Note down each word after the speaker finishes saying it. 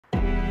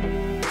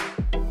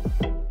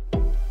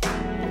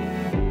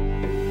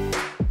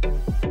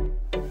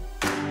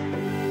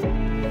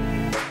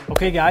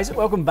Okay guys,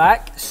 welcome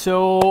back.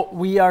 So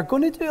we are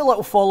going to do a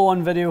little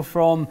follow-on video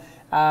from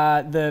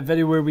the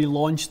video where we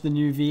launched the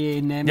new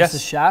VA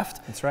Nemesys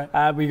shaft. That's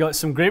right. We got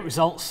some great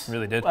results.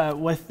 Really did.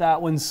 With that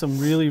one, some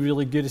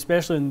really good,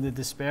 especially in the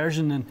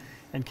dispersion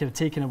and kind of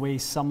taking away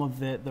some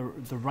of the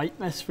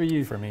rightness for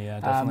you. For me,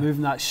 yeah, definitely.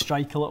 Moving that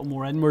strike a little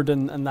more inward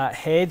and that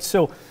head.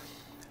 So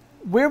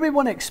where we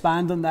want to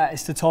expand on that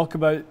is to talk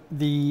about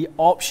the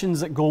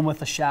options that go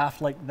with a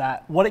shaft like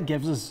that, what it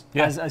gives us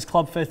as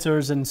club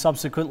fitters and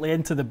subsequently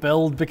into the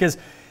build, because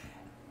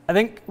I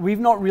think we've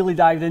not really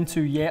dived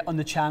into yet on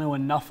the channel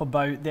enough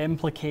about the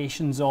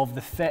implications of the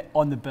fit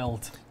on the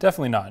build.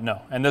 Definitely not, no.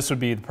 And this would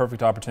be the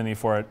perfect opportunity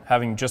for it,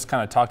 having just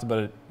kind of talked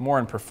about it more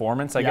in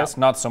performance, I guess,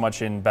 not so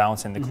much in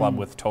balancing the club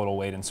with total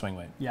weight and swing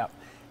weight. Yeah.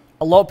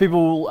 A lot of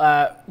people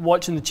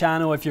watching the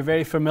channel, if you're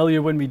very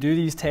familiar when we do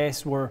these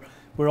tests, we're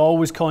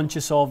always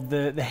conscious of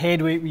the head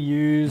weight we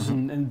use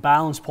and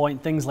balance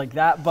point, things like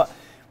that. But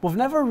we've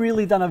never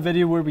really done a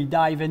video where we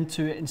dive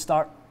into it and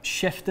start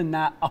shifting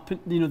that up,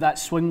 that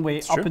swing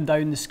weight up and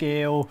down the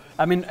scale.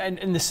 I mean,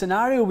 in the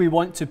scenario we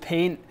want to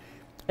paint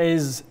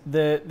is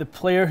the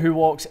player who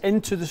walks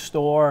into the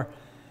store,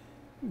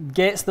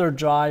 gets their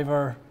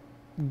driver,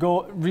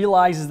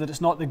 realizes that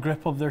it's not the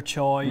grip of their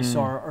choice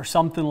or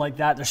something like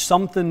that. There's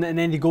something, and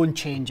then they go and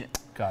change it.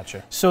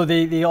 Gotcha. So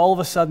they all of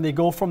a sudden they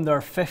go from their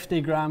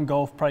 50-gram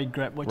golf pride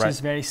grip, which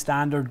is very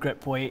standard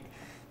grip weight,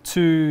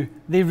 to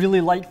they really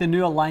like the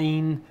new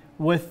Align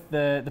with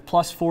the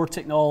 +4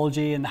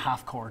 technology and the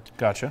half cord.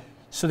 Gotcha.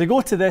 So they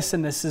go to this,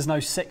 and this is now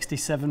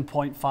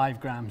 67.5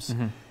 grams.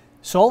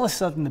 So all of a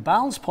sudden the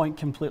balance point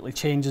completely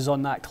changes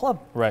on that club.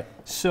 Right.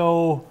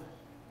 So,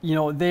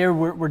 there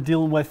we're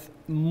dealing with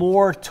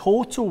more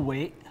total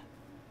weight,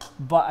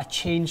 but a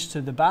change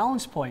to the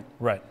balance point.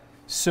 Right.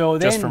 So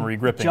then, just from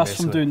regripping, just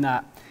from doing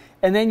that,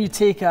 and then you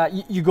take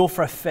you go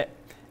for a fit,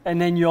 and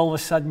then you all of a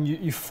sudden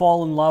you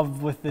fall in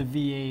love with the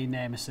VA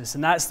Nemesys,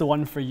 and that's the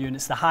one for you, and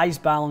it's the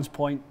highest balance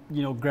point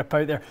grip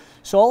out there.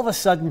 So all of a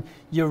sudden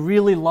you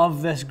really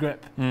love this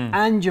grip,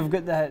 and you've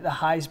got the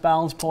highest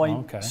balance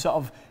point sort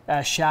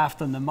of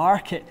shaft on the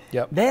market.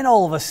 Then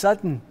all of a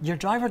sudden your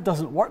driver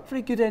doesn't work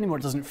very good anymore.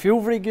 It doesn't feel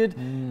very good.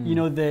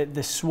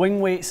 The swing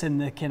weights in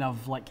the kind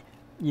of like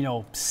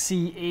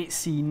C8,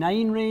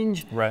 C9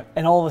 range,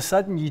 and all of a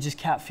sudden you just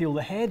can't feel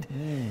the head.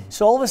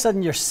 So all of a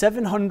sudden your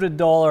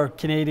 $700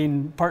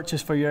 Canadian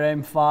purchase for your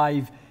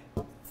M5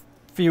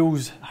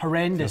 feels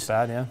horrendous. Feels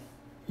bad, yeah.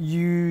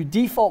 You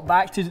default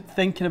back to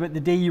thinking about the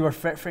day you were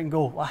fit for it and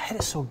go, well, I hit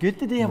it so good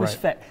the day I was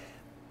fit.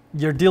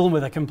 You're dealing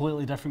with a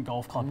completely different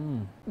golf club.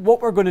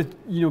 What we're going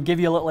to give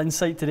you a little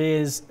insight today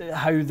is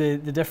how the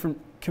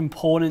different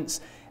components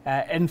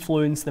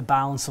influence the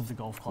balance of the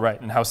golf club. Right,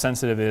 and how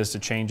sensitive it is to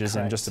changes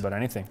in just about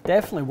anything.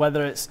 Definitely,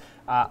 whether it's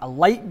a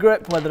light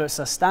grip, whether it's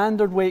a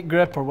standard weight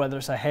grip, or whether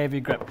it's a heavy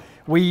grip.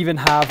 We even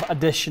have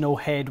additional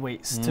head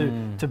weights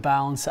to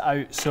balance it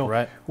out.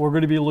 So we're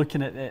going to be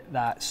looking at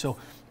that. So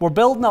we're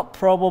building up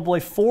probably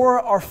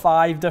 4 or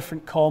 5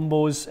 different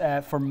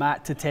combos for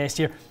Matt to test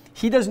here.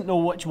 He doesn't know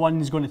which one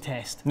he's going to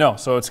test. No,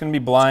 so it's going to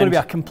be blind. It's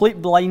going to be a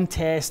complete blind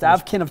test.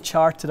 I've kind of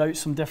charted out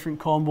some different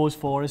combos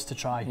for us to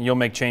try. You'll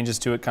make changes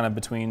to it kind of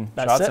between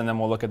shots, and then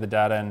we'll look at the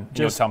data and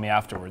you'll tell me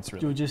afterwards,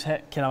 really. You'll just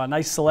hit kind of a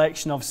nice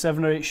selection of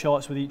 7 or 8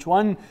 shots with each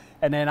one,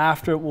 and then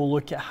after it we'll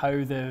look at how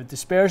the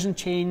dispersion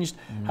changed,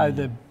 how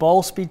the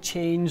ball speed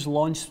changed,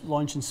 launch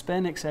and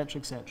spin,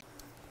 etc, etc.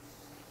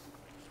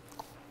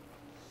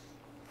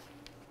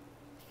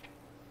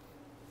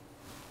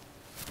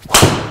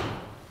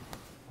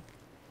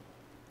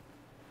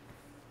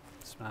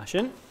 Smash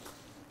in.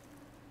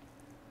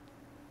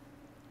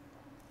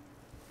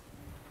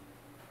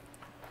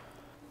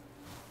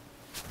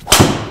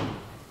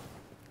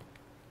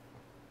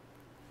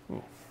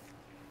 Ooh.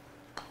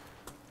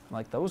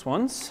 Like those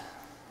ones.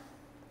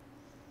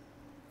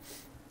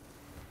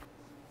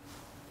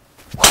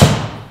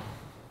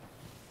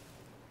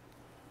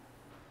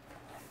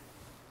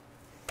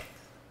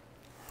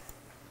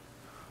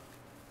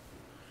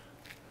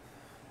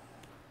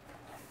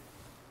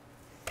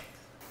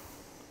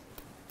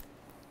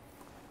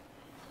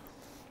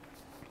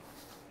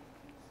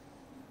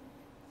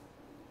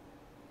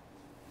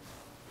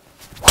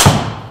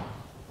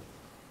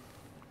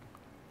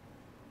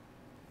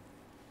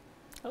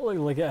 That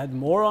looked like it had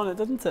more on it,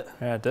 didn't it?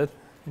 Yeah, it did.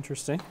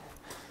 Interesting.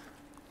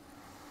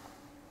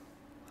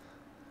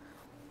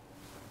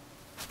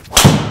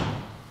 I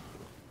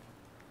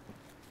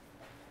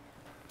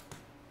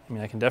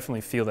mean, I can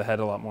definitely feel the head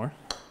a lot more.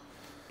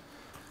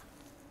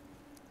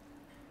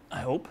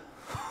 I hope.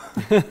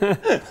 Well,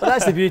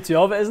 that's the beauty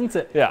of it, isn't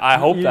it? Yeah, I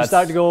hope you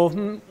start to go,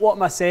 what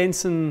am I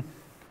sensing?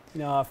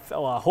 I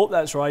hope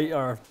that's right,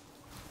 or...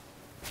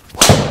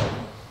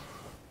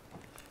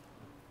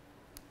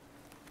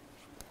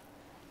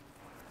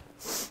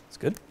 It's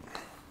good.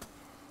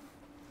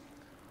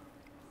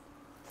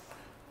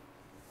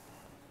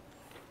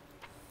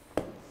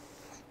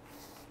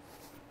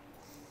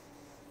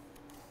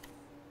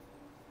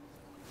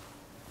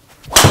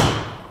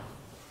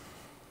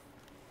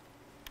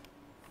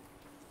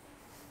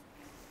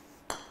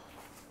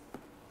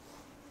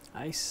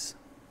 Nice.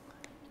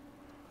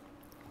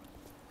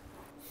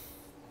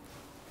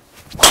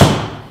 A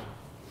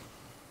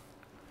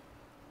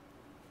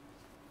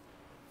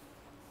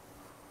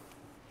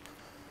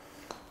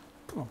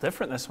little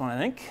different this one, I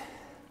think.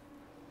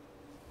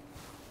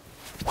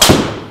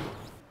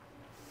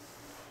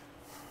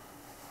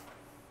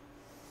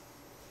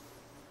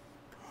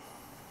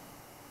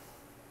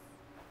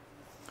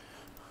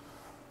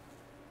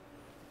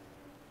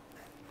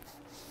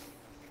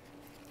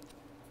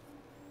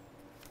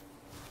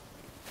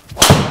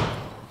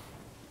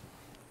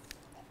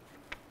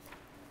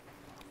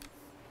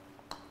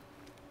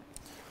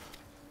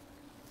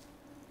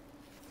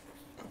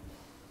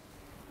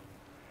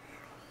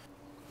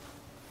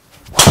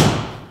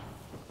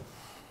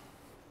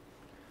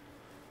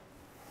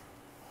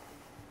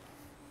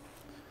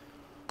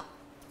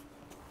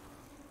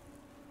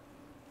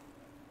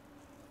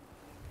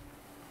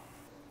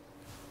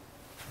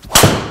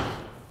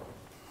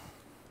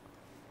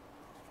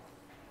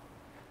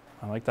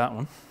 I like that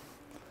one.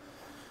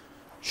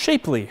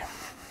 Shapely.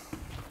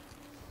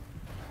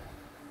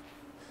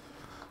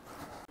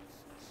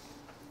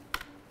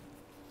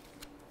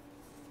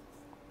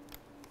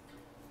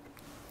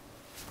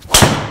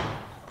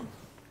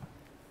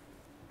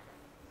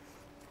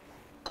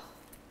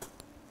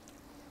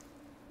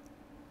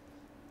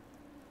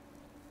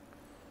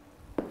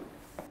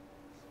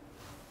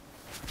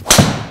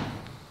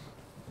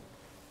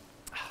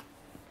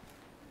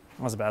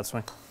 That was a bad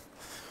swing.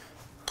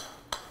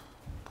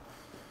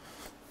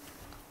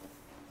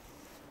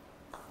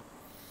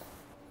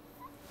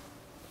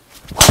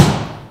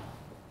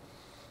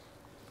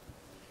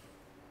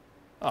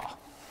 Oh.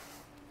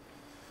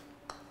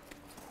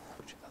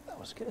 Actually, thought that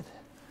was good.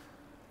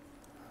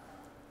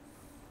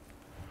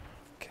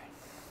 Okay.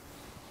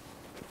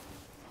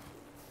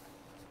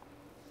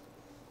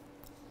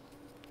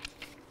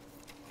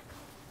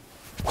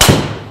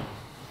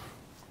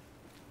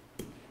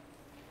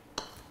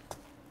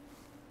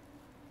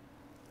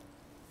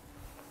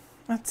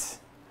 What?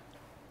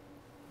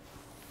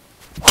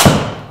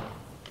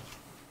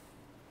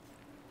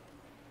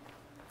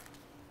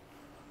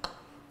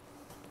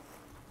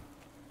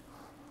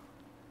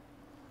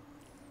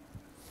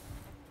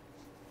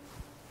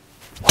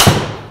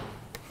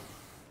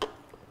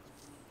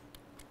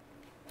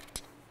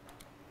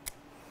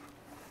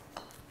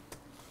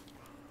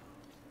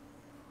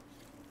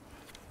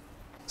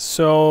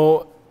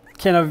 So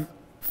kind of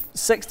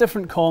 6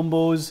 different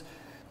combos,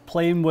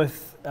 playing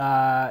with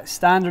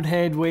standard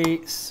head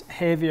weights,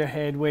 heavier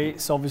head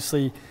weights,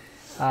 obviously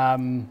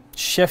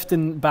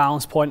shifting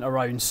balance point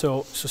around.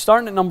 So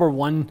starting at number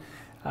 1,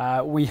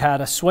 we had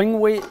a swing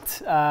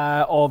weight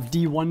of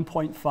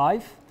D1.5.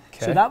 Okay.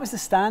 So that was the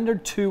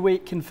standard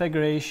 2-weight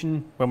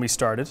configuration. When we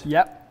started?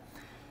 Yep.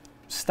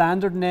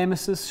 Standard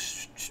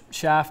Nemesys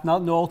shaft, no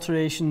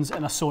alterations,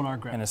 and a sonar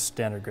grip. And a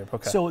standard grip,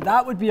 okay. So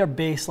that would be our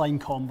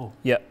baseline combo.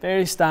 Yep.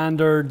 Very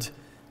standard,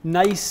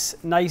 nice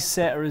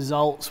set of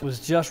results, was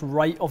just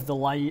right of the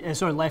line,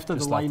 left of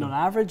the line on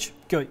average.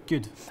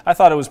 Good. I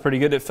thought it was pretty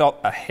good. It felt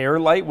a hair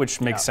light, which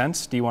makes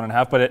sense,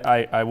 D1.5, but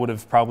I would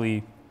have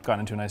probably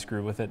gotten into a nice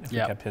groove with it if we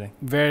kept hitting.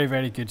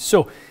 Very good.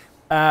 So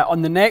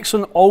on the next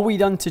one, all we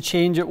done to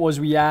change it was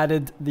we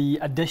added the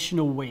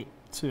additional weight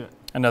to it.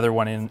 Another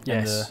one in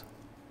the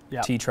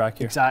T-track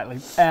here. Exactly.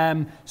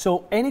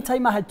 So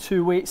anytime I had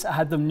 2 weights, I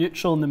had them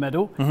neutral in the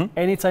middle. Mm-hmm.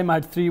 Anytime I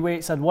had 3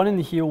 weights, I had 1 in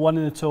the heel, 1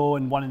 in the toe,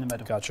 and 1 in the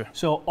middle. Gotcha.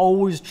 So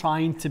always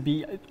trying to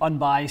be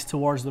unbiased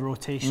towards the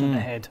rotation of the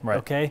head. Right.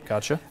 Okay.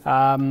 Gotcha.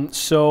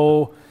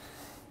 So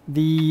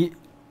the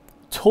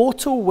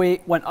total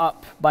weight went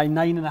up by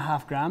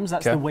 9.5 grams.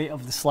 That's the weight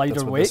of the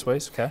slider weight. This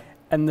weighs. Okay.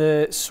 And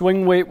the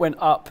swing weight went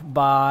up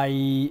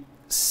by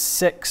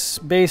 6,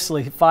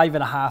 basically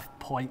 5.5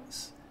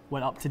 points.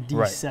 Went up to D7.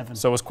 Right.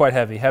 So it was quite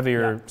heavy,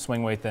 heavier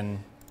swing weight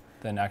than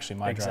actually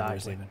my driver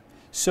is even.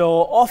 So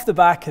off the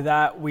back of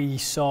that, we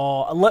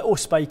saw a little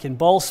spike in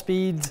ball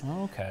speed,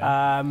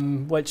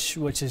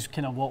 which is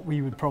kind of what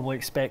we would probably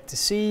expect to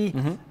see.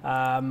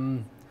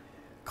 Mm-hmm.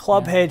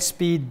 Club head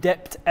speed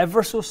dipped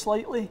ever so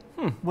slightly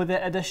with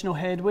the additional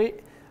head weight,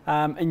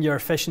 and your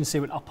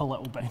efficiency went up a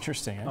little bit.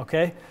 Interesting. Eh?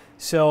 Okay.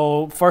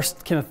 So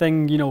first kind of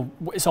thing,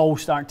 it's all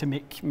starting to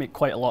make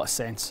quite a lot of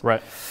sense.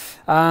 Right.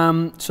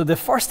 So the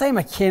first time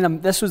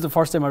this was the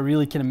first time I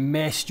really kind of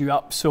messed you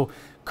up. So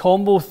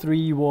combo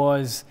 3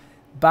 was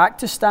back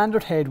to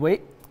standard head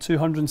weight,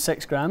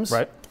 206 grams.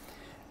 Right.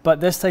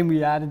 But this time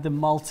we added the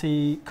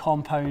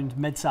multi-compound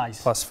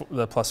mid-size.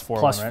 The plus 4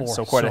 plus one, right? 4.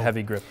 So quite a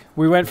heavy grip.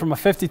 We went from a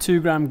 52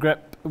 gram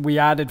grip, we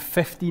added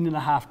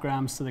 15.5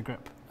 grams to the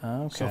grip.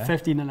 Okay. So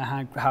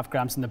 15.5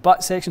 grams in the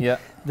butt section. Yeah.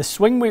 The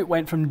swing weight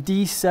went from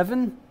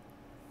D7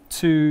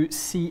 to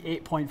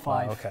C8.5.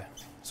 Wow, okay.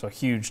 So a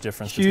huge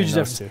difference between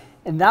those two.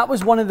 And that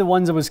was one of the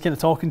ones I was kind of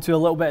talking to a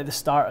little bit at the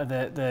start of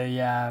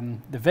the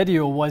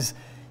video was,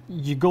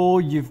 you go,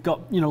 you've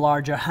got, you know,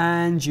 larger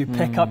hands, you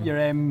pick up your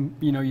your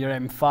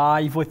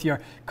M5 with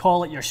your,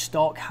 call it your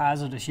stock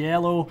hazardous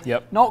yellow.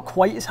 Yep. Not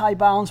quite as high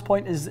balance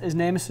point as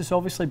Nemesys,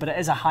 obviously, but it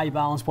is a high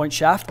balance point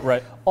shaft.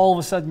 Right. All of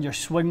a sudden your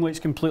swing weight's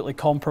completely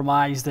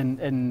compromised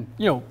and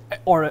you know,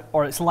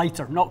 or it's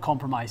lighter, not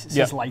compromised, it's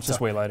just lighter. It's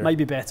just way lighter. Might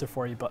be better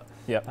for you, but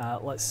yep.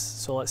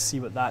 let's see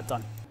what that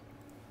done.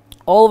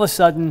 All of a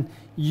sudden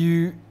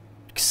you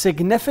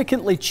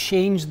significantly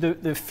change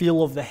the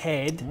feel of the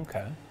head.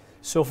 Okay.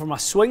 So from a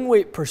swing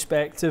weight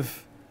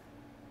perspective,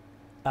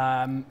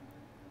 lighter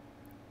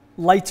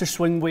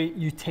swing weight,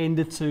 you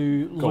tended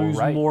to lose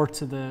more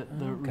to the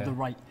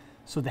right.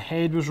 So the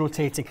head was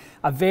rotating.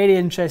 A very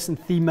interesting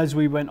theme as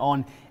we went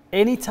on.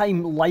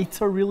 Anytime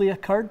lighter really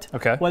occurred,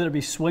 whether it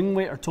be swing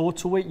weight or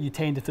total weight, you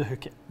tended to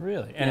hook it.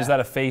 Really? And is that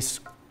a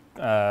face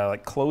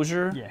like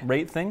closure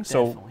rate thing?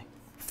 Definitely. So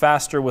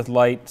faster with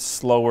light,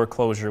 slower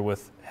closure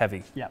with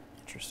heavy. Yeah.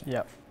 Interesting.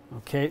 Yeah.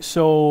 Okay,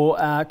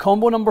 so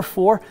combo number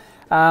 4.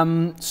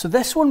 So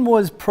this one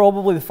was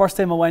probably the first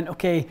time I went,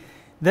 okay,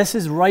 this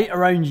is right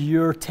around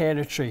your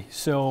territory.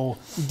 So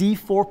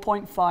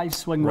D4.5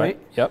 swing weight.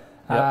 Yep.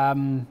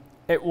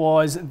 It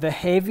was the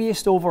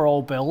heaviest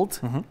overall build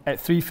at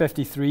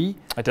 353.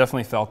 I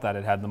definitely felt that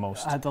it had the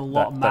most. Had a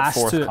lot of mass that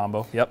fourth to it.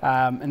 combo. Yep.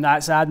 And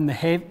that's adding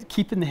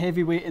keeping the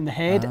heavy weight in the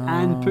head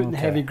and putting the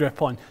heavy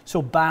grip on.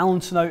 So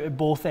balancing out at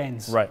both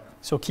ends. Right.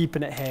 So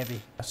keeping it heavy.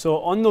 So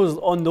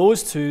on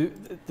those two,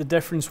 the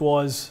difference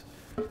was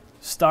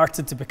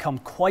started to become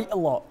quite a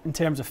lot in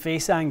terms of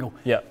face angle.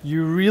 Yep.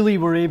 You really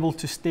were able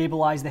to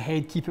stabilize the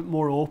head, keep it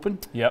more open.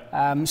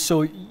 Yep.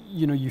 So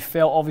you know, you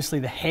felt obviously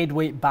the head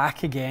weight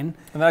back again.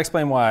 And that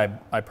explained why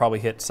I probably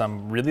hit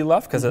some really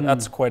left, because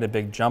that's quite a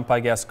big jump,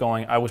 I guess,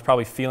 going. I was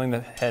probably feeling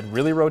the head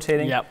really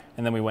rotating, and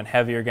then we went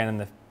heavier again,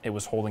 and it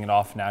was holding it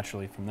off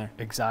naturally from there.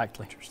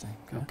 Exactly. Interesting.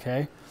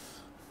 Okay.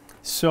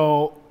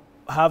 So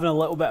having a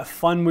little bit of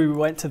fun, we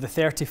went to the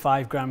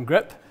 35 gram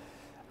grip.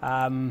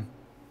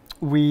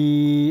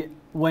 We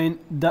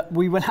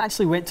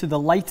actually went to the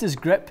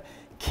lightest grip,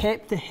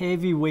 kept the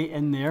heavy weight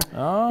in there,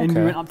 and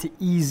we went up to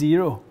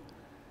E0.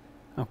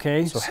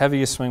 Okay. So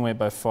heaviest swing weight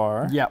by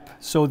far. Yep.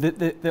 So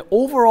the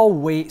overall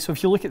weight, so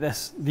if you look at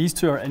this, these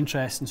two are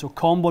interesting. So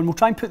combo, and we'll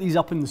try and put these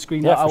up on the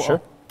screen. Yeah, for sure.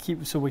 I'll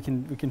keep, so we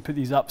can put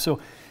these up. So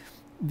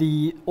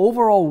the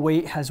overall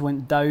weight has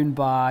went down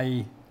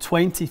by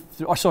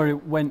 23, or sorry,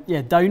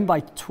 down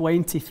by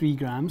 23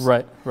 grams.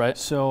 Right, right.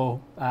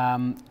 So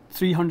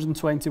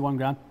 321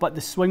 grams, but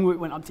the swing weight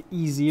went up to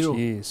E0.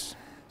 Jeez.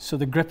 So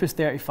the grip is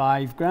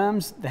 35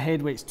 grams, the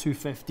head weight's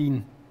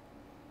 215.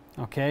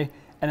 Okay,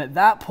 and at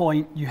that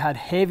point you had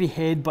heavy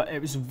head, but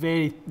it was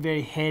very,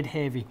 very head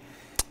heavy.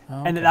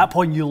 And at that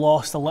point you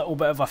lost a little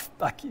bit of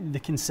the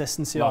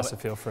consistency of it. Lost a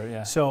feel for it,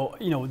 yeah. So,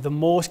 you know, the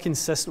most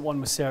consistent one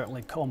was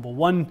certainly combo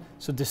 1.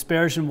 So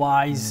dispersion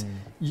wise,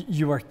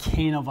 you were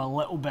kind of a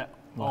little bit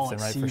all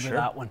at sea with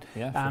that one.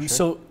 Yeah, for sure.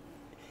 So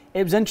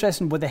it was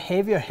interesting with the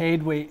heavier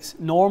head weights.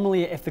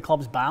 Normally, if the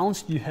club's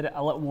balanced, you hit it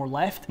a little more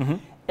left.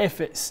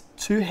 If it's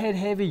too head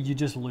heavy, you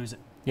just lose it.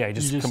 Yeah, you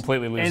just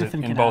completely lose it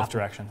in both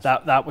directions.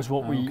 That was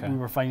what we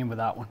were finding with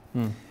that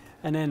one.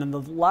 And then in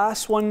the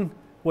last one,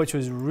 which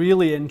was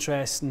really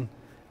interesting,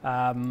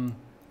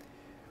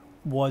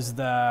 was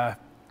the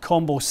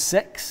combo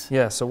 6.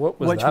 Yeah, so what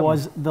was that? Which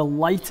was the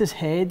lightest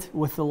head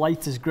with the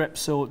lightest grip.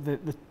 So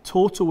the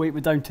total weight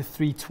went down to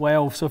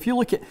 312. So if you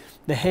look at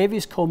the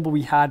heaviest combo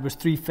we had was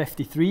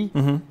 353,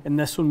 and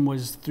this one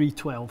was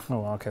 312.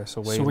 Oh, okay,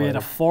 so way So we had a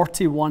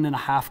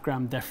 41.5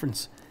 gram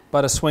difference.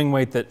 But a swing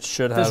weight that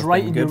should have That's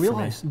right been in your good for me.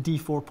 wheelhouse,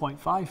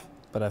 D4.5.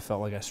 But I felt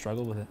like I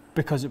struggled with it.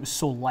 Because it was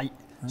so light.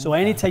 So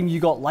anytime you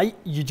got light,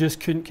 you just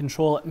couldn't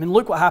control it. I mean,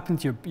 look what happened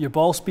to your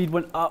ball speed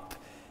went up,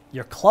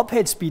 your club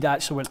head speed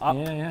actually went up.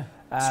 Yeah,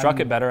 yeah. Struck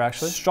it better,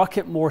 actually. Struck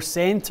it more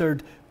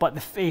centered, but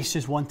the face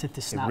just wanted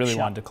to snap It really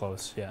shut. wanted to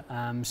close, yeah.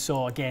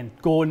 So again,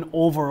 going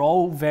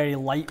overall very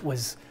light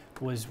was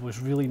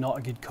really not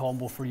a good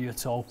combo for you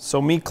at all.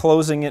 So me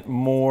closing it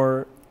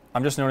more,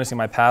 I'm just noticing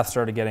my path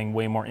started getting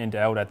way more into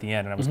out at the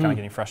end, and I was kind of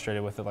getting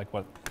frustrated with it, like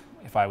what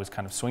if I was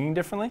kind of swinging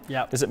differently?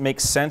 Yeah. Does it make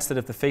sense that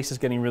if the face is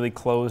getting really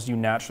closed, you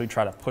naturally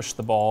try to push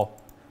the ball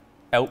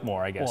out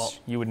more, I guess? Well,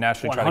 you would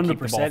naturally try to keep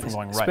the ball from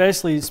going right.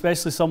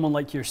 Especially someone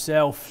like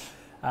yourself,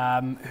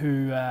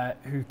 who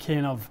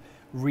kind of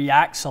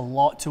reacts a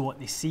lot to what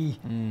they see.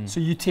 So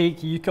you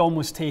can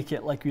almost take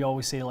it, like we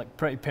always say, like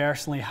pretty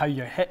personally, how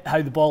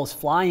the ball is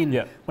flying,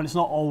 when it's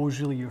not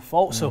always really your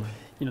fault. So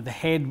you know, the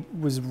head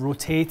was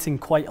rotating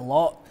quite a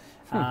lot.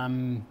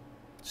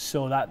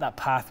 So that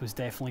path was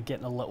definitely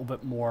getting a little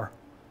bit more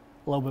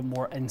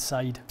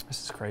inside.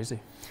 This is crazy.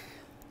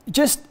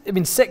 I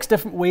mean, 6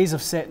 different ways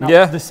of setting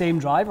up the same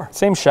driver.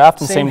 Same shaft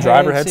and same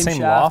driver head, same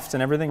shaft. loft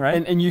and everything,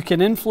 right? And you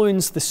can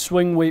influence the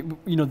swing weight.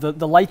 You know,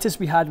 the lightest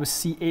we had was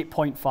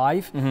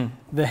C8.5.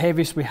 The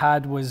heaviest we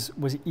had was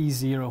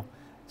E0.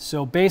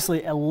 So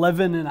basically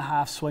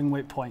 11.5 swing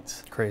weight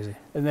points. Crazy.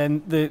 And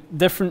then the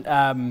different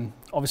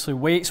obviously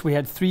weights. We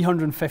had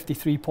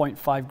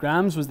 353.5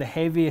 grams was the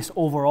heaviest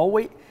overall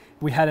weight.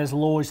 We had as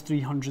low as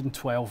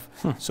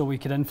 312, so we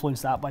could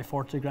influence that by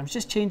 40 grams.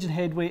 Just changing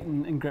head weight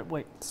and grip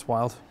weight. It's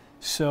wild.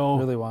 So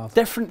really wild.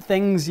 Different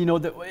things, you know,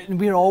 that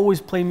we're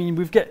always playing. I mean,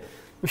 we've got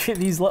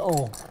these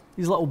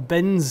little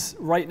bins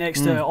right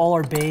next to all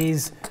our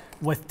bays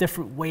with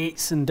different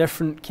weights and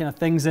different kind of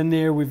things in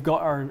there. We've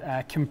got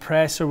our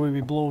compressor where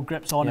we blow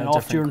grips on and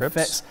off during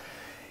fits.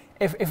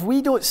 If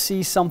we don't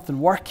see something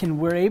working,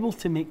 we're able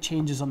to make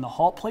changes on the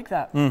hop like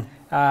that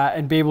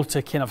and be able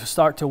to kind of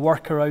start to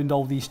work around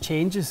all these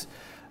changes.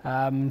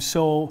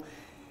 So,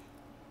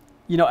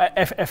 you know,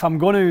 if I'm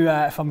going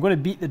to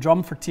beat the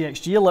drum for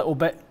TXG a little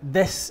bit,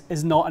 this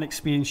is not an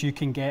experience you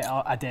can get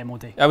a demo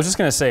day. I was just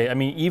going to say, I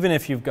mean, even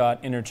if you've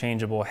got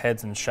interchangeable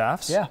heads and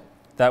shafts,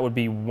 that would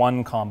be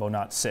one combo,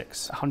 not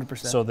 6. 100%.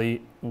 So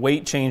the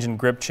weight change and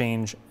grip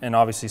change, and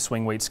obviously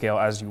swing weight scale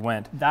as you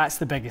went. That's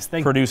the biggest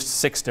thing. Produced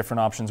 6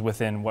 different options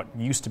within what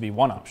used to be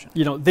one option.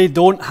 You know, they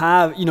don't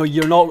have, you know,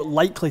 you're not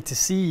likely to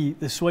see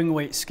the swing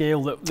weight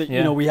scale that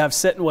you know, we have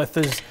sitting with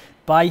us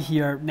by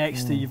here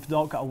next to, you've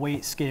not got a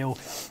weight scale.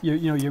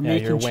 You're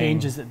making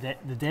changes at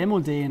the demo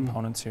day, and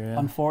components here,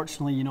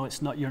 unfortunately, you know,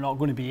 you're not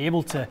going to be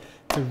able to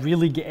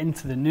really get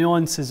into the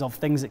nuances of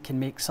things that can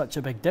make such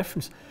a big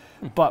difference.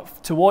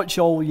 But to watch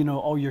all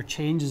your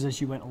changes as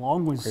you went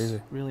along was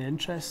crazy. Really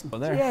interesting.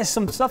 Yeah,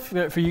 some stuff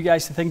for you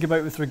guys to think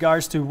about with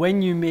regards to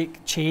when you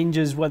make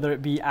changes, whether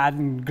it be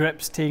adding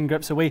grips, taking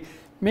grips away.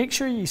 Make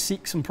sure you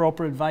seek some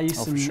proper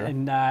advice,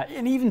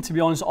 and even, to be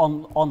honest,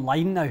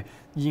 online now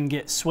you can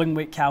get swing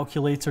weight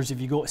calculators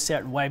if you go to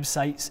certain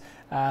websites,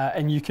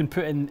 and you can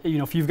put in, you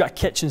know, if you've got a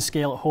kitchen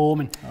scale at home,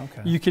 and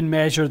you can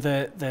measure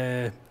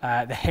the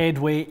head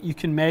weight, you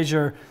can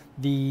measure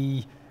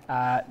the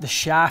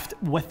shaft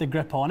with the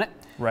grip on it.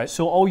 Right.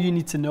 So all you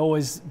need to know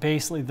is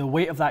basically the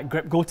weight of that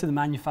grip. Go to the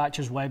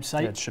manufacturer's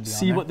website,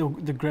 see what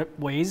the grip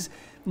weighs.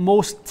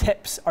 Most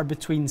tips are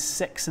between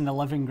 6 and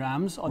 11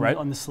 grams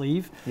on the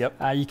sleeve.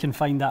 You can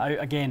find that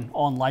out again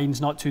online.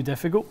 It's not too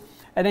difficult.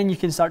 And then you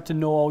can start to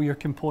know all your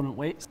component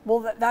weights.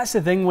 Well, that's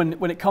the thing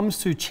when it comes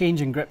to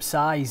changing grip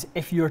size.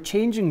 If you're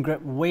changing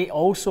grip weight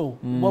also,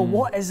 well,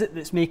 what is it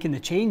that's making the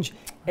change?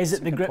 Is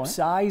it the grip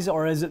size,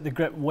 or is it the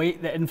grip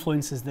weight that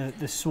influences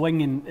the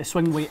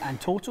swing weight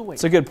and total weight?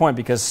 It's a good point,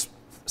 because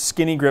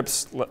skinny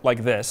grips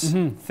like this,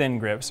 thin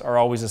grips, are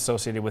always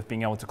associated with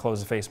being able to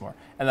close the face more.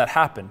 And that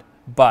happened,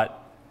 but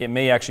it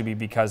may actually be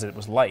because it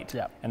was light.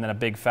 And then a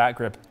big fat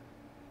grip,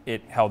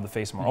 it held the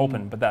face more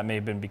open, but that may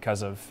have been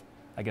because of,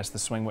 I guess, the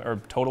swing weight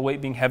or total weight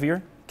being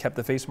heavier kept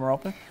the face more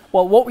open?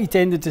 Well, what we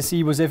tended to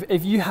see was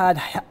if you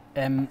had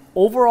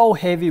overall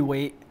heavy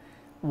weight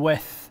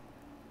with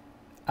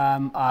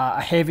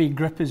a heavy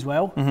grip as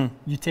well,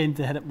 you tend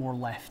to hit it more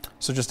left.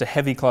 So just a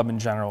heavy club in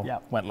general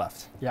went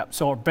left? Yep,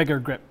 so a bigger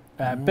grip.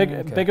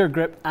 Bigger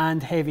grip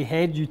and heavy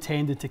head, you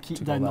tended to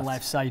keep down the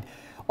left side.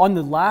 On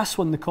the last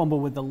one, the combo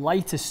with the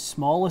lightest,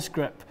 smallest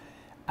grip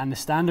and the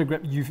standard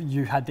grip,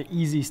 you had the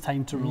easiest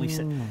time to release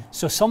it.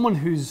 So someone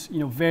who's, you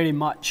know, very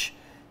much,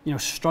 you know,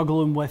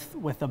 struggling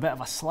with a bit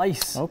of a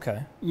slice,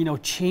 you know,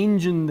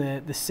 changing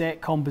the set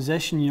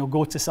composition, you know,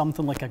 go to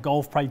something like a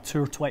Golf Pride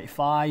Tour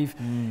 25,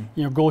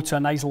 you know, go to a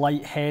nice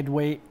light head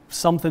weight,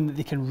 something that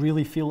they can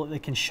really feel that they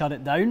can shut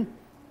it down.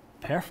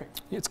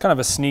 Perfect. It's kind of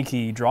a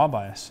sneaky draw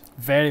bias.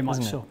 Very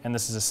much so. And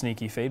this is a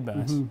sneaky fade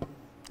bias.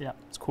 Yeah.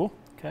 It's cool.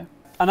 Okay.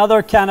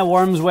 Another can of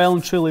worms well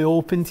and truly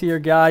opened here,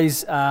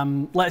 guys.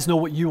 Let us know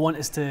what you want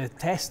us to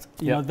test.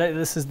 You know,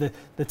 this is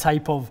the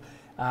type of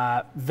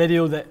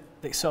video that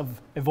sort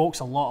of evokes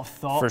a lot of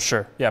thought. For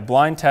sure. Yeah,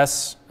 blind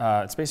tests,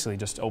 it's basically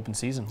just open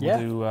season.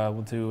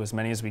 We'll do as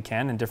many as we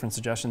can and different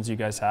suggestions you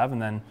guys have,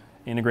 and then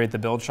integrate the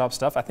build shop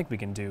stuff. I think we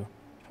can do,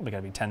 probably got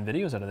to be 10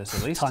 videos out of this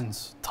at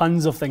least.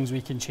 Tons of things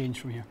we can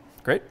change from here.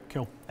 Great.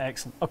 Cool.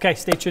 Excellent. Okay,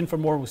 stay tuned for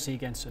more. We'll see you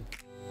again soon.